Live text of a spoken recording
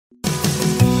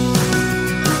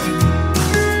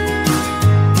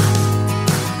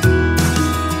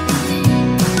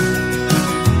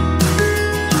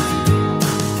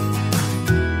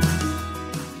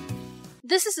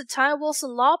This is the Ty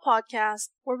Wilson Law Podcast,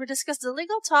 where we discuss the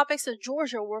legal topics of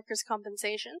Georgia workers'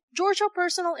 compensation, Georgia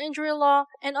personal injury law,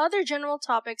 and other general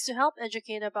topics to help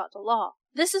educate about the law.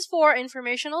 This is for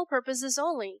informational purposes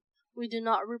only. We do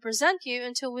not represent you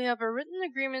until we have a written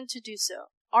agreement to do so.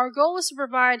 Our goal is to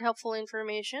provide helpful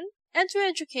information and to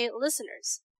educate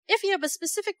listeners. If you have a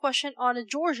specific question on a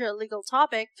Georgia legal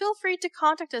topic, feel free to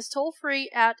contact us toll-free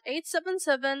at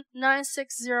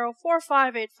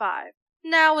 877-960-4585.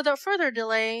 Now, without further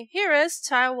delay, here is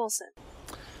Ty Wilson.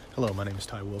 Hello, my name is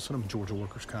Ty Wilson. I'm a Georgia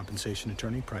workers' compensation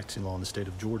attorney practicing law in the state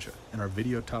of Georgia. And our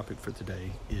video topic for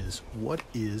today is what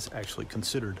is actually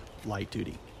considered light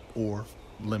duty or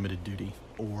limited duty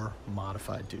or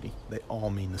modified duty. They all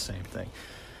mean the same thing.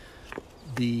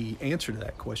 The answer to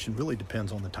that question really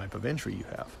depends on the type of injury you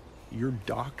have. Your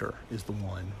doctor is the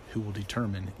one who will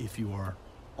determine if you are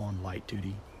on light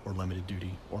duty or limited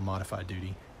duty or modified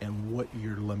duty and what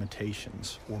your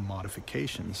limitations or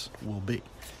modifications will be.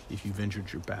 If you've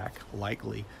injured your back,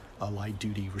 likely a light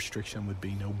duty restriction would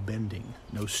be no bending,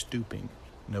 no stooping,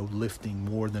 no lifting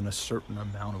more than a certain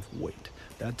amount of weight.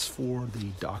 That's for the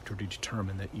doctor to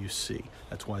determine that you see.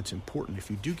 That's why it's important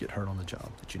if you do get hurt on the job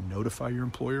that you notify your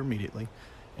employer immediately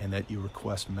and that you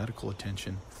request medical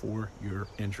attention for your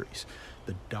injuries.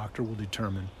 The doctor will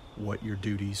determine what your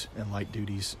duties and light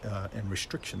duties and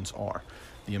restrictions are.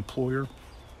 The employer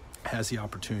has the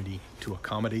opportunity to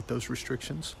accommodate those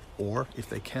restrictions, or if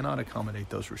they cannot accommodate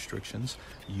those restrictions,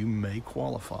 you may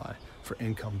qualify for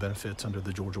income benefits under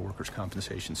the Georgia workers'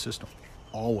 compensation system.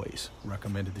 Always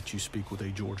recommended that you speak with a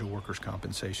Georgia workers'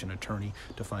 compensation attorney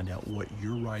to find out what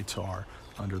your rights are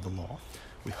under the law.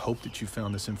 We hope that you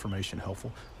found this information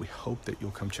helpful. We hope that you'll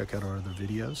come check out our other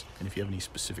videos. And if you have any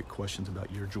specific questions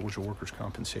about your Georgia workers'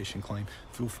 compensation claim,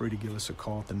 feel free to give us a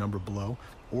call at the number below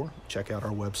or check out our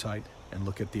website and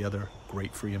look at the other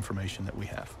great free information that we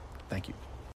have. Thank you.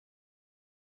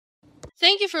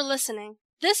 Thank you for listening.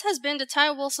 This has been the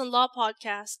Ty Wilson Law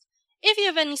Podcast. If you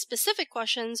have any specific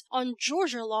questions on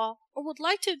Georgia law or would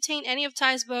like to obtain any of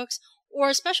Ty's books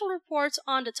or special reports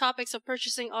on the topics of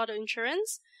purchasing auto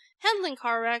insurance, handling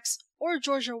car wrecks, or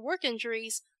Georgia work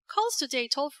injuries, call us today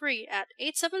toll-free at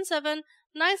 877-960-4585.